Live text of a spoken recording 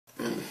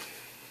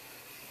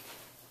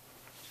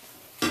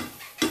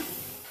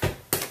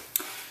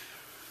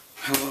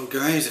Hello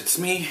guys, it's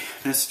me,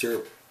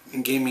 Mr.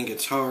 Gaming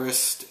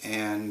Guitarist,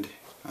 and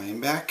I am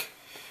back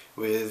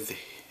with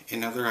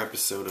another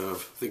episode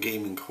of The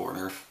Gaming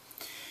Corner.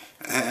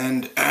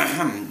 And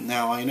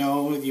now I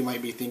know you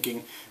might be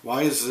thinking,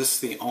 why is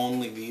this are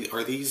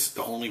these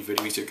the only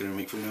videos you're going to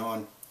make from now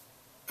on?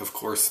 Of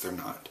course they're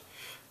not.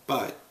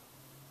 But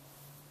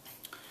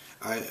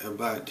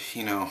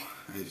you know,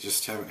 I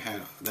just haven't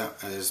had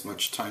that as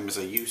much time as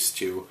I used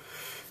to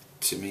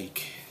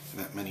make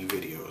that many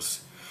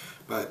videos.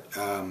 But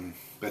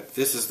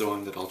this is the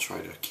one that I'll try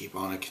to keep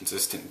on a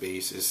consistent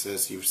basis,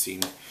 as you've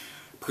seen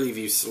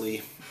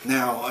previously.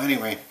 Now,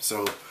 anyway,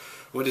 so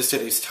what is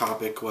today's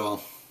topic?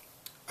 Well,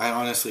 I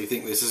honestly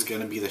think this is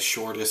going to be the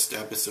shortest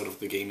episode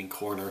of the Gaming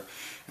Corner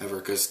ever,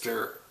 because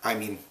there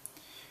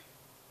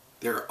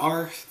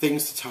are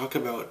things to talk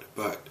about,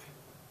 but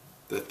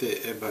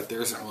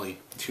there isn't really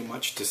too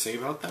much to say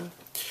about them.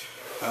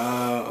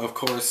 Of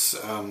course,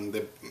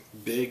 the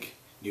big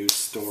news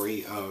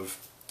story of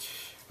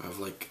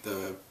like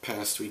the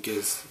past week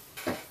is,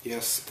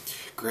 yes,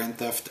 Grand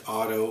Theft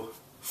Auto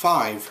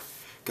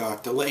 5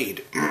 got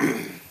delayed.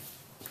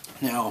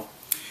 Now,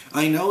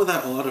 I know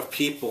that a lot of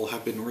people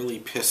have been really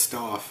pissed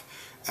off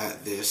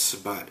at this,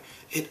 but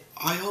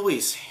I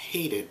always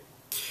hate it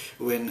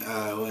when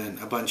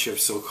a bunch of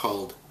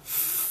so-called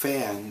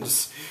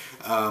fans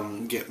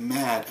get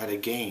mad at a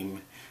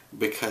game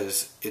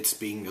because it's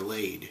being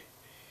delayed,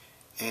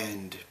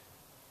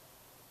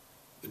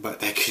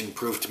 but that can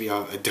prove to be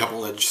a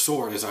double-edged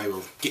sword, as I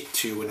will get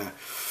to in a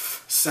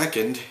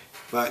second.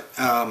 But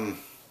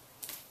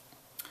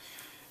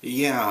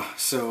yeah,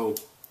 so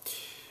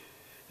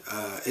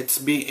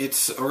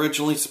it's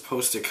originally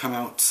supposed to come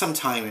out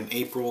sometime in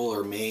April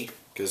or May,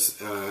 because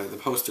the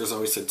posters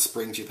always said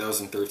spring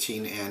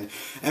 2013, and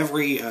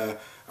every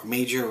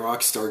major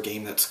Rockstar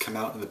game that's come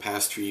out in the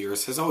past few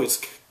years has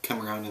always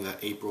come around in that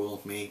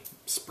April, May,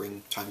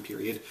 spring time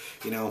period.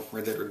 You know,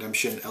 Red Dead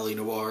Redemption, L.A.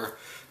 Noire,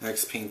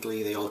 Max Payne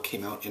 3, they all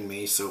came out in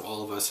May, so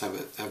all of us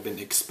have been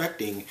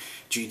expecting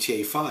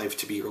GTA 5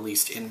 to be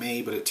released in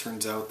May, but it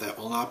turns out that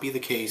will not be the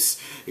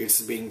case. It's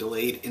being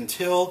delayed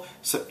until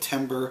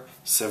September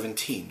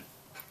 17.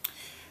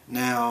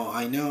 Now,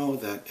 I know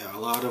that a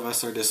lot of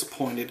us are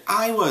disappointed.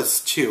 I was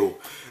too,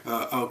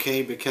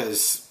 okay,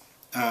 because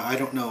I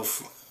don't know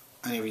if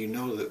any of you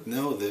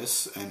know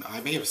this, and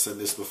I may have said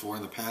this before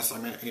in the past. I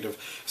may have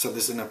said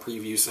this in a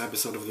previous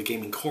episode of the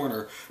Gaming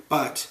Corner,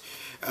 but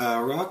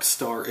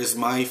Rockstar is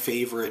my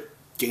favorite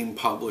game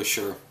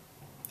publisher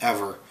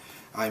ever.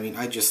 I mean,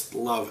 I just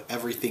love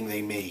everything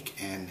they make,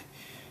 and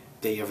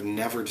they have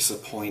never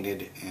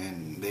disappointed,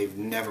 and they've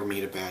never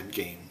made a bad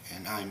game,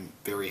 and I'm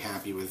very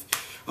happy with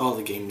all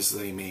the games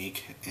they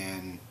make,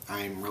 and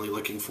I'm really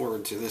looking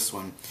forward to this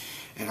one.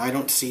 And I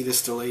don't see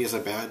this delay as a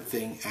bad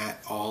thing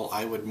at all.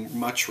 I would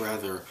much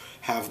rather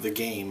have the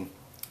game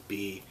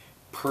be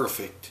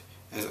perfect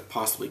as it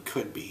possibly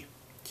could be,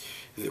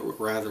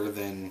 rather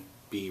than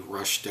be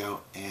rushed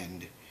out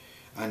and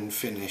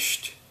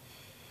unfinished.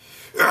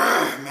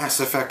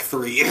 Mass Effect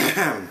 3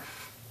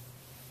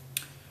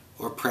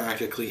 or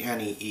practically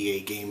any EA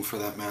game for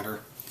that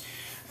matter.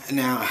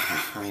 Now,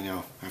 I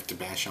know, I have to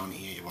bash on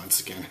EA once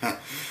again.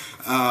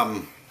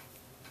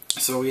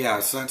 So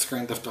yeah, so that's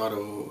Grand Theft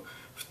Auto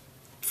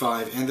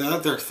 5. And the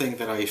other thing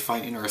that I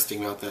find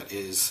interesting about that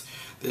is,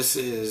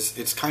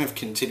 it's kind of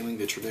continuing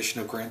the tradition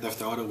of Grand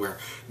Theft Auto, where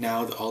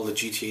now all the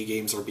GTA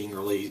games are being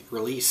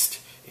released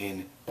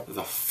in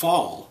the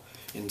fall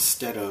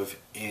instead of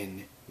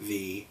being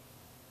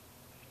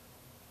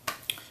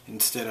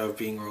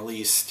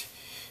released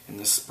in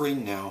the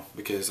spring now,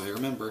 because I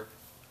remember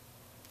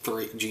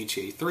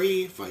GTA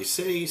 3, Vice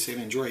City, San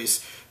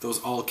Andreas, those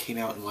all came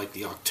out in like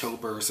the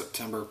October,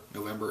 September,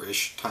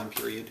 November-ish time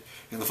period.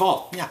 In the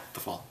fall. Yeah, the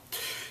fall.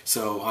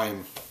 So I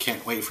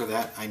can't wait for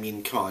that. I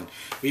mean, come on.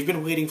 We've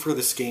been waiting for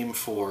this game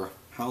for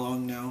how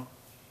long now?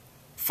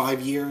 5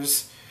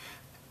 years?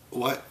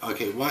 What?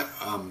 Okay, what?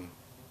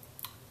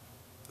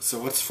 So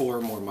what's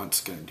 4 more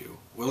months gonna do?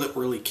 Will it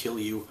really kill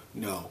you?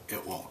 No,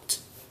 it won't.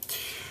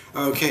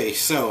 Okay,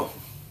 so,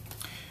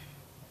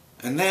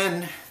 and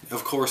then,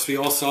 of course, we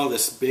all saw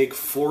this big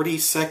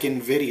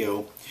 40-second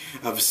video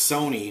of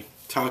Sony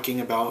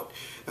talking about,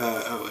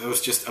 it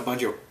was just a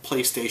bunch of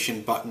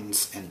PlayStation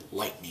buttons and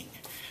lightning.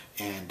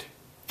 And,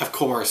 of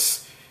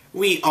course,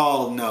 we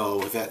all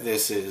know that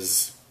this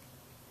is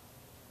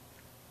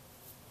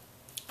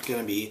going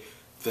to be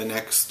the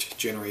next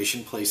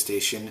generation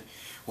PlayStation.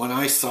 When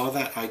I saw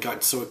that, I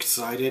got so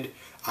excited,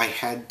 I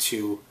had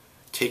to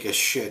take a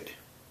shit.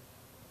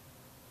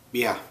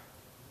 Yeah.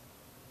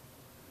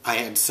 I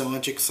had so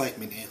much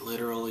excitement, it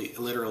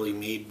literally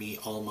made me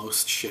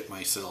almost shit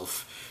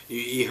myself.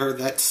 You heard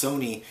that?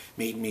 Sony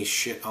made me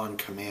shit on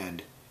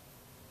command.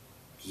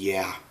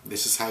 Yeah,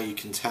 this is how you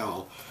can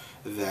tell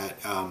that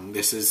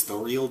this is the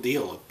real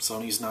deal.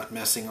 Sony's not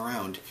messing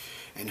around.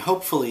 And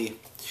hopefully,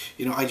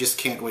 you know, I just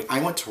can't wait.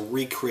 I want to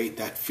recreate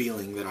that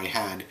feeling that I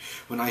had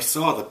when I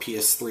saw the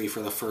PS3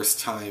 for the first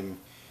time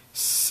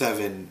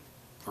 7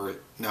 or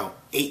no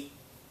 8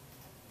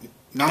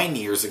 9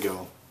 years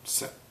ago.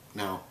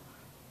 No,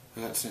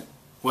 that's it.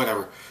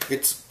 Whatever.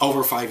 It's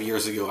over 5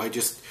 years ago.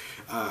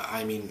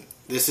 I mean,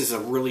 this is a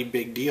really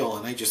big deal,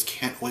 and I just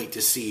can't wait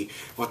to see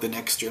what the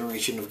next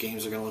generation of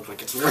games are going to look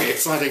like. It's very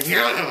exciting.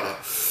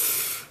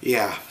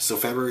 Yeah, so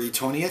February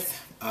 20th,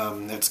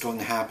 that's going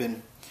to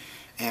happen.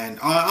 And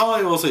all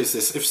I will say is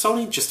this: if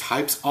Sony just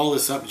hypes all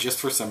this up just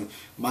for some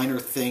minor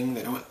thing,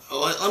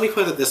 let me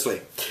put it this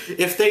way: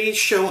 if they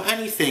show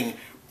anything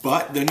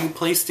but the new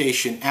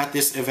PlayStation at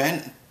this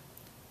event,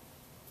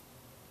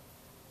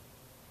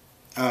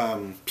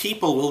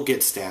 people will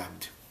get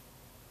stabbed.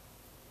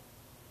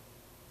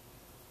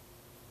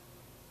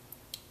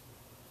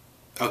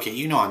 Okay,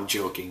 you know I'm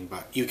joking,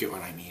 but you get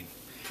what I mean.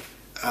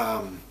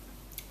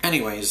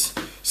 Anyways,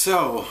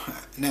 so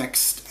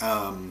next,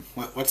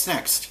 what's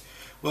next?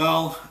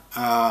 Well,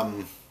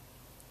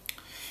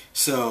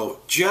 so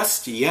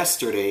just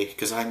yesterday,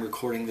 because I'm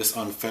recording this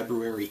on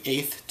February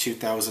 8th,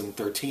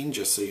 2013,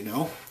 just so you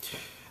know,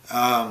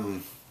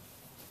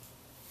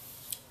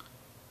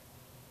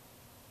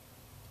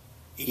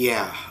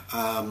 yeah,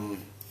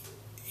 I'm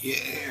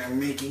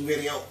making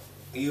video.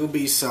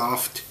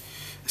 Ubisoft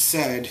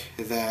said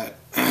that,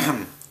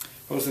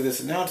 posted this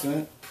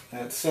announcement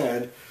that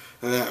said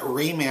that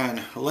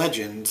Rayman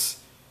Legends,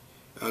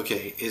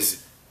 okay,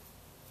 is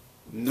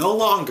no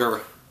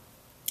longer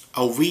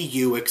a Wii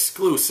U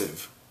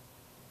exclusive.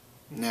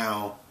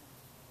 Now,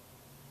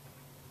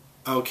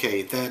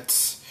 okay,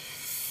 that's...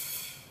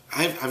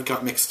 I've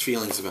got mixed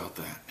feelings about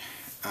that.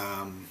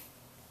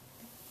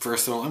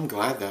 First of all, I'm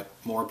glad that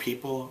more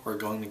people are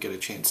going to get a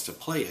chance to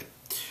play it.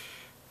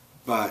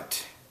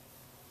 But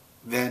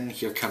then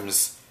here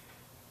comes...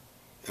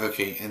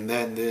 Okay, and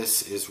then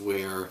this is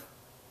where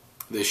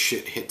this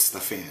shit hits the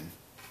fan.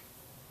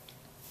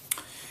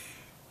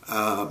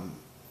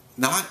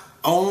 Not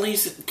only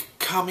is it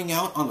coming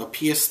out on the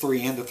PS3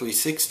 and the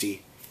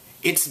 360,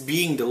 it's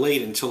being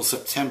delayed until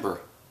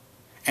September.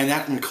 And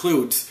that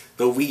includes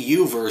the Wii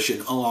U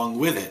version along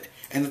with it.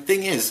 And the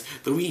thing is,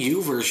 the Wii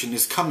U version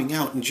is coming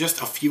out in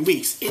just a few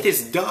weeks. It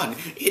is done.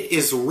 It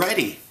is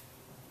ready.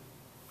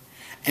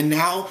 And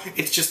now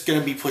it's just going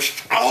to be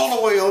pushed all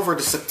the way over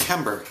to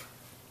September.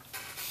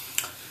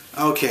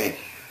 Okay.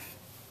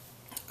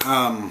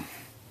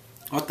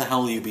 What the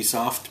hell,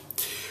 Ubisoft?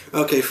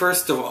 Okay,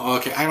 first of all,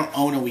 okay, I don't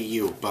own a Wii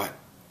U, but,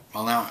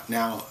 well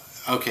now,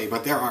 okay,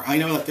 but I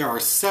know that there are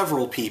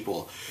several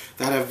people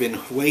that have been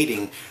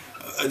waiting,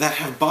 that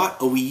have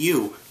bought a Wii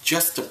U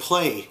just to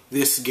play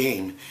this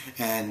game,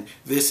 and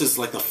this is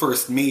like the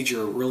first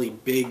major, really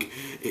big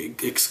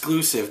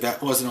exclusive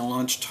that wasn't a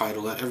launch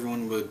title that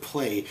everyone would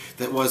play,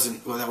 that was a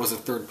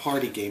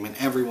third-party game, and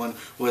everyone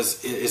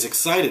is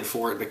excited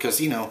for it because,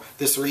 you know,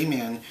 this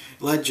Rayman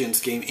Legends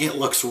game, it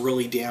looks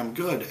really damn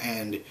good,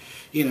 and,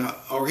 you know,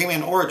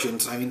 Rayman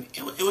Origins, I mean,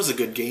 it was a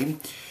good game,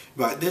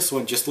 but this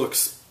one just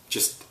looks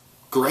just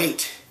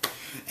great,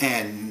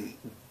 and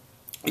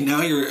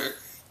now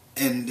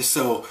and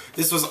so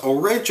this was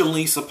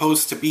originally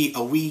supposed to be a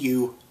Wii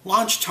U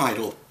launch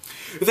title.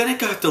 Then it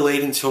got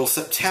delayed until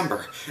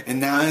September,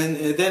 and then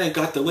it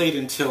got delayed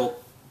until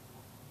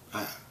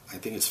I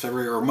think it's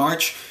February or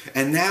March,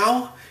 and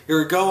now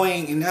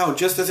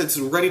just as it's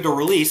ready to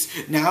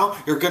release, now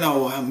you're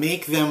gonna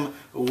make them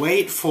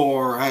wait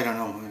for, I don't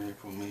know,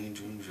 May,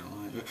 June,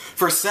 July,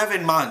 for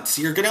 7 months.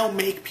 You're gonna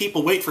make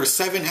people wait for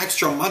 7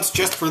 extra months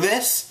just for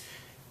this?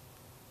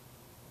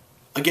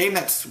 A game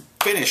that's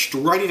finished,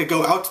 ready to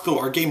go out the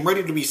door, a game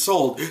ready to be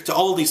sold to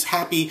all these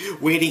happy,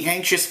 waiting,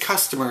 anxious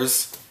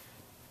customers.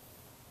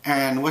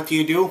 And what do?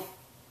 You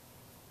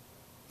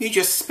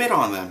just spit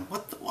on them.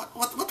 What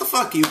the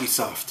fuck,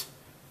 Ubisoft?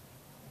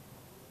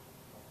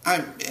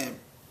 I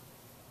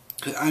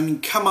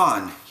mean, come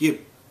on,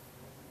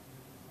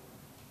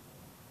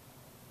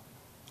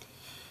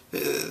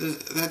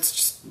 that's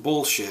just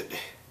bullshit.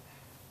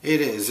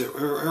 It is. It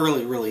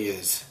really, really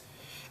is.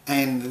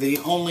 And the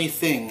only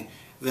thing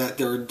that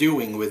they're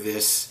doing with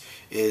this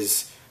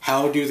is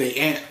how are they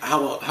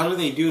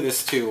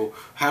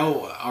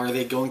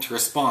going to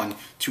respond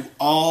to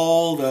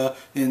all the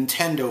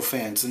Nintendo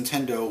fans,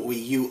 Nintendo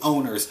Wii U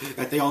owners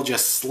that they all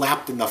just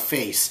slapped in the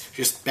face,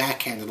 just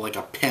backhanded like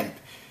a pimp.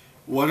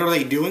 What are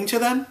they doing to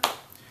them?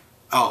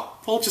 Oh,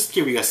 we'll just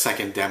give you a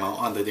second demo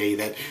on the day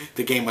that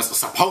the game was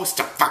supposed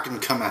to fucking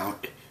come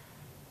out.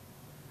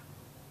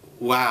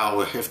 Wow,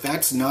 if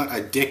that's not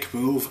a dick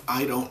move,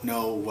 I don't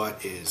know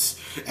what is.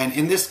 And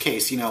in this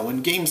case, you know,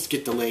 when games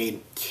get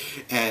delayed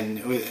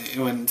and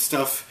when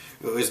stuff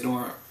is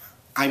when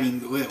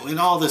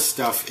all this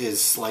stuff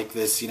is like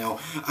this, you know,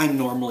 I'm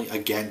normally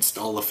against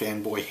all the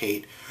fanboy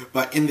hate.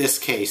 But in this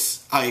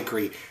case, I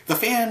agree. The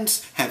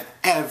fans have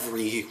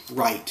every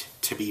right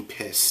to be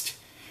pissed.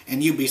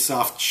 And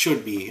Ubisoft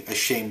should be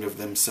ashamed of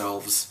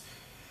themselves.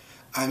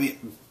 I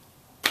mean,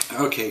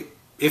 okay.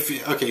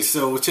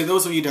 So to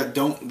those of you that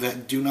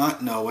do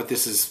not know what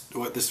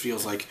this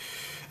feels like,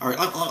 all right,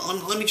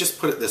 let me just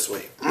put it this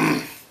way.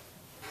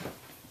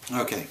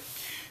 Okay,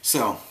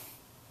 so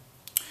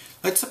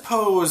let's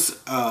suppose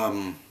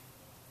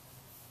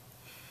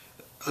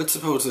let's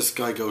suppose this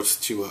guy goes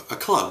to a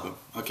club,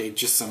 okay,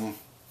 just some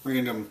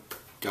random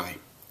guy.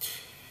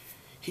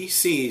 He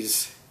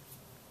sees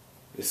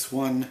this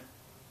one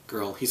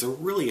girl he's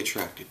really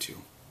attracted to,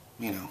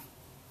 you know.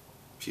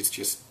 She's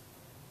just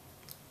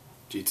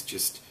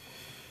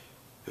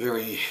a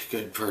very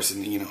good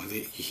person, you know,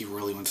 he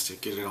really wants to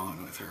get it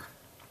on with her.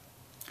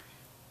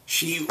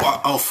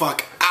 Oh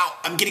fuck, ow,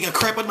 I'm getting a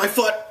cramp on my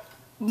foot!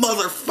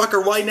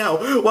 Motherfucker, why now?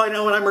 Why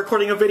now when I'm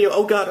recording a video?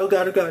 Oh god, oh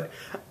god, oh god.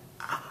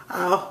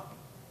 Ow.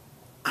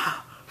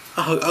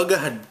 Oh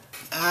god.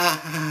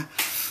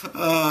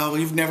 Oh,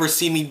 you've never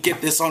seen me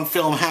get this on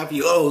film, have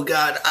you? Oh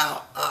god,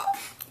 ow, ow.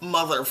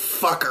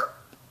 Motherfucker.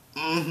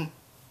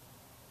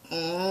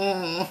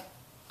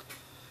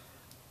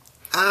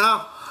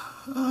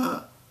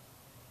 Ow.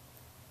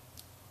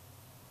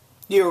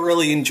 You're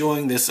really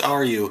enjoying this,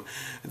 are you?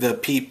 The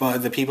people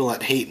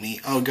that hate me.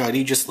 Oh god,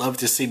 you just love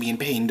to see me in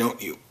pain,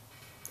 don't you?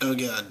 Oh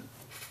god.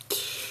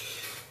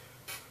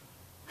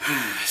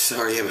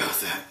 Sorry about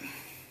that.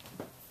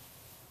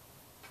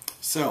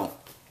 So,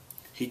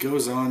 he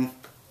goes on,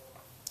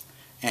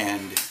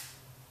 and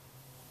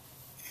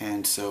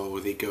so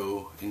they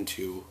go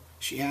into,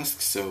 she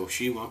asks, so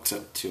she walks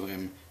up to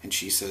him, and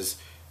she says,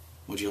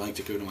 would you like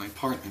to go to my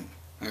apartment?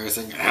 And I was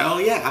like, hell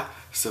yeah!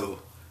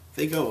 So,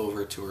 they go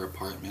over to her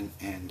apartment,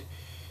 and,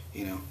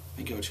 you know,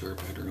 they go to her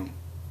bedroom.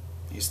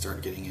 They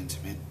start getting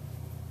intimate.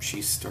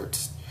 She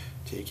starts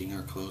taking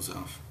her clothes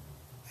off,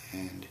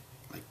 and,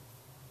 like,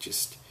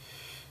 just,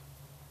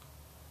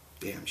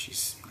 damn,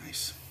 she's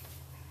nice.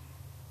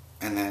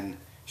 And then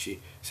she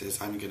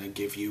says, I'm gonna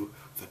give you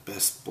the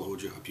best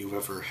blowjob you've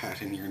ever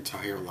had in your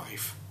entire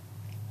life.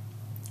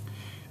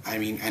 I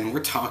mean, and we're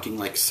talking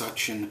like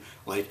such an,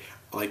 like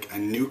a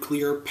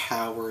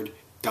nuclear-powered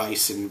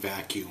Dyson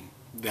vacuum.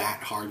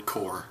 That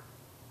hardcore.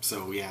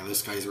 So yeah,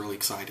 this guy's really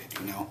excited,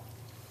 you know.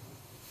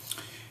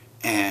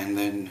 And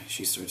then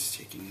she starts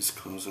taking his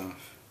clothes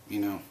off, you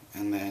know.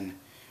 And then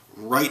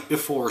right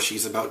before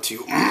she's about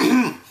to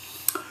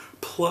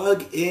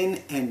plug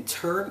in and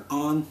turn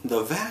on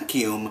the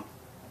vacuum,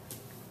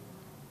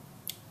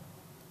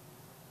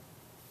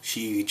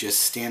 she just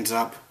stands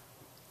up,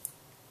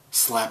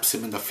 slaps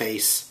him in the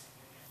face,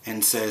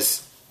 and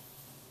says,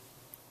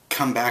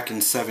 come back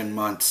in 7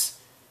 months,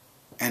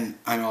 and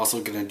I'm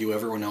also gonna do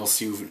everyone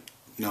else you've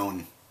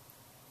known.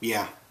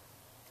 Yeah,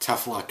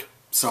 tough luck.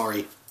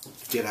 Sorry.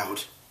 Get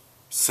out.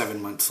 7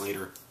 months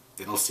later,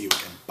 then I'll see you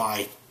again.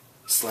 Bye.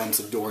 Slams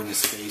the door in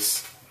his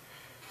face.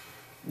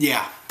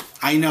 Yeah,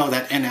 I know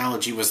that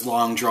analogy was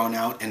long drawn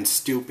out and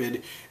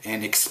stupid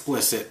and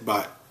explicit,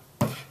 but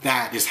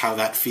that is how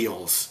that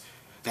feels.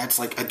 That's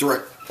like a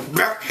direct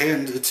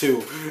backhand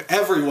to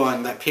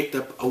everyone that picked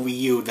up a Wii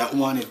U that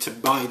wanted to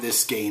buy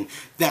this game.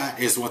 That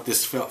is what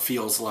this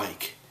feels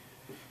like.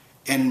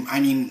 And, I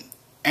mean,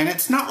 and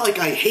it's not like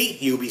I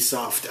hate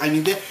Ubisoft. I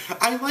mean,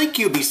 I like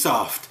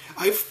Ubisoft.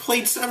 I've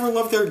played several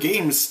of their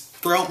games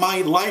throughout my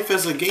life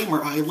as a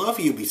gamer. I love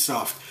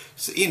Ubisoft.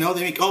 So, you know,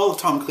 they make all the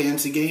Tom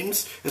Clancy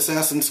games,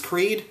 Assassin's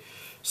Creed,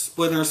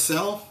 Splinter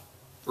Cell,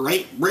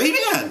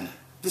 Rayman!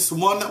 This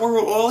one that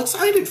we're all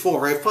excited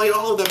for. I've played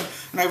all of them,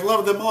 and I've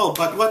loved them all,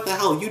 but what the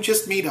hell, you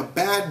just made a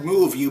bad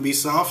move,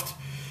 Ubisoft.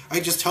 I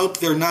just hope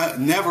they're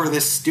never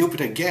this stupid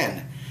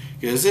again,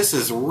 because this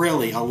is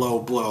really a low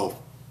blow.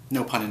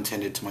 No pun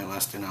intended to my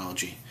last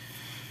analogy.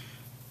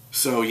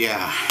 So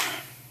yeah,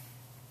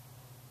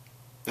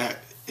 that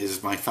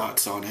is my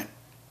thoughts on it.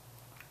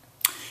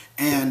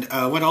 And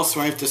what else do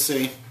I have to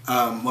say?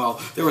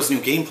 Well, there was new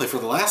gameplay for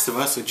The Last of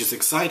Us, which is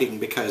exciting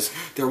because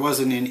there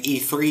wasn't an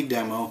E3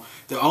 demo.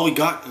 All we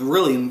got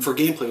really for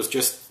gameplay was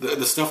just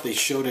the stuff they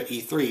showed at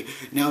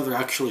E3. Now they're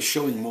actually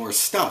showing more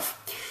stuff.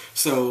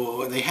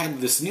 So they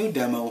had this new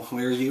demo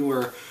where you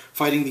were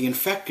fighting the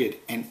infected,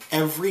 and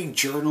every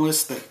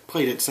journalist that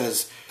played it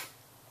says,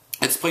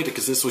 it's played it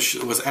because this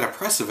was at a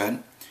press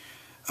event.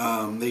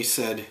 They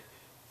said,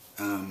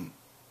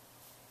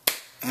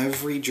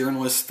 every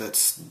journalist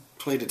that's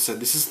played it said,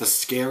 this is the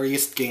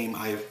scariest game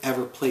I have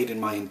ever played in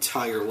my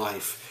entire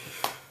life.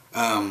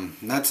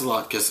 That's a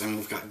lot because, I mean,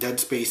 we've got Dead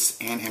Space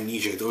and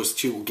Amnesia. Those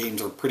two games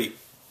are pretty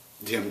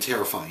damn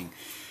terrifying.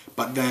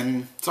 But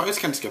then, so I was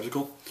kind of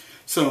skeptical.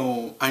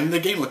 So, I mean, the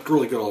game looked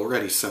really good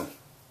already, so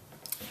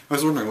I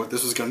was wondering what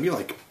this was going to be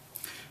like.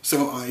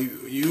 So I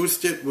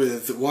used it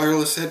with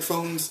wireless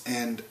headphones,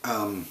 and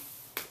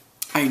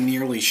I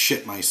nearly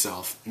shit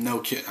myself.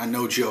 No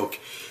joke.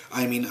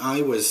 I mean,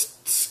 I was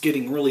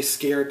getting really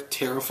scared,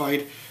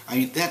 terrified. I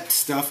mean, that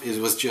stuff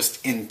was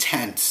just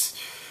intense.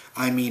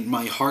 I mean,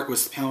 my heart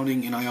was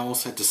pounding, and I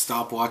almost had to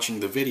stop watching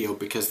the video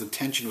because the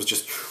tension was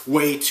just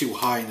way too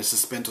high, and the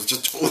suspense was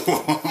just...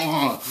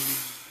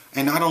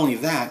 And not only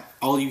that,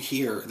 all you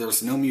hear,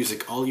 there's no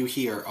music, all you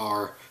hear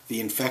are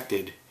the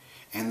infected,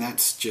 and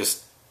that's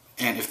just...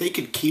 And if they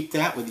could keep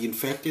that with the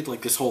infected,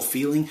 like this whole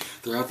feeling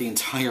throughout the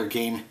entire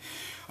game,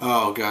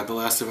 oh god, The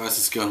Last of Us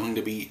is going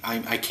to be...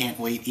 I can't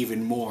wait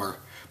even more.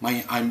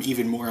 I'm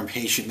even more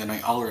impatient than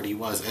I already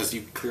was, as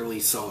you clearly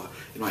saw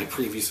in my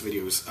previous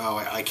videos. Oh,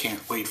 I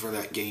can't wait for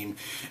that game.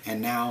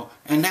 And now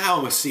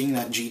seeing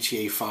that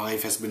GTA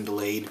 5 has been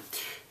delayed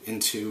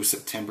into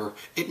September,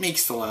 it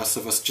makes The Last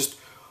of Us just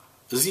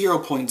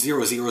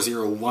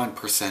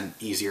 0.0001%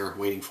 easier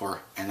waiting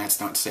for, and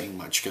that's not saying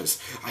much because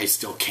I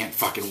still can't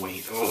fucking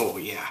wait. Oh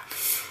yeah.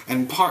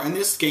 And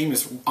this game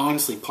is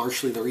honestly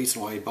partially the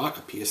reason why I bought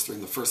a PS3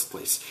 in the first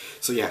place.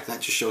 So yeah, that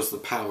just shows the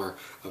power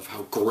of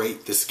how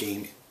great this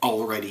game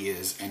already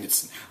is, and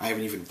I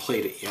haven't even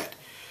played it yet.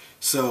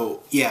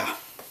 So yeah,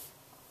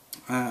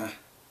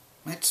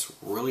 that's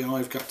really all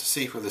I've got to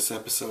say for this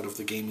episode of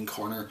the Gaming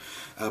Corner.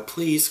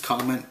 Please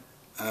comment,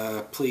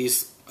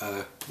 please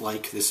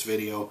like this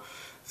video,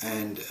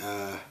 and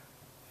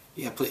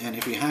yeah, and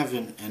if you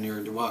haven't and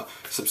you're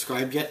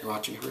subscribed yet, you're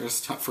watching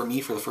for me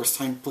for the first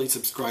time, please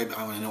subscribe.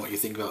 I want to know what you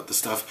think about the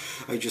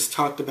stuff I just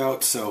talked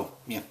about. So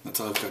yeah,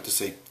 that's all I've got to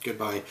say.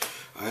 Goodbye.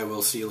 I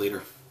will see you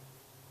later.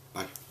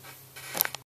 Bye.